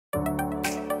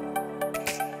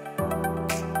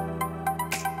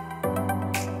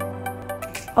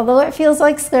Although it feels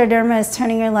like scleroderma is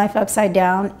turning your life upside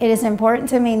down, it is important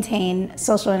to maintain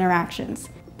social interactions.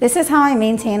 This is how I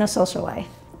maintain a social life.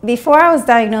 Before I was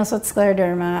diagnosed with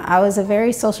scleroderma, I was a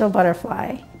very social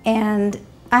butterfly, and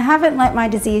I haven't let my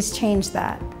disease change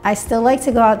that. I still like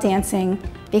to go out dancing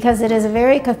because it is a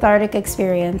very cathartic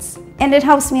experience and it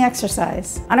helps me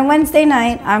exercise. On a Wednesday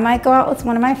night, I might go out with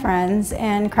one of my friends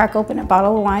and crack open a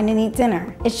bottle of wine and eat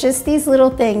dinner. It's just these little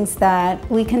things that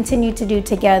we continue to do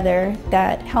together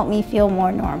that help me feel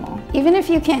more normal. Even if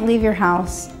you can't leave your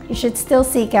house, you should still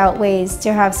seek out ways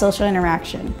to have social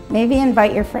interaction. Maybe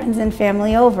invite your friends and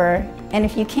family over, and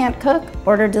if you can't cook,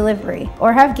 order delivery,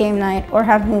 or have game night, or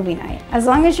have movie night. As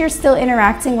long as you're still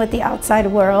interacting with the outside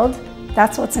world,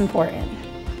 that's what's important.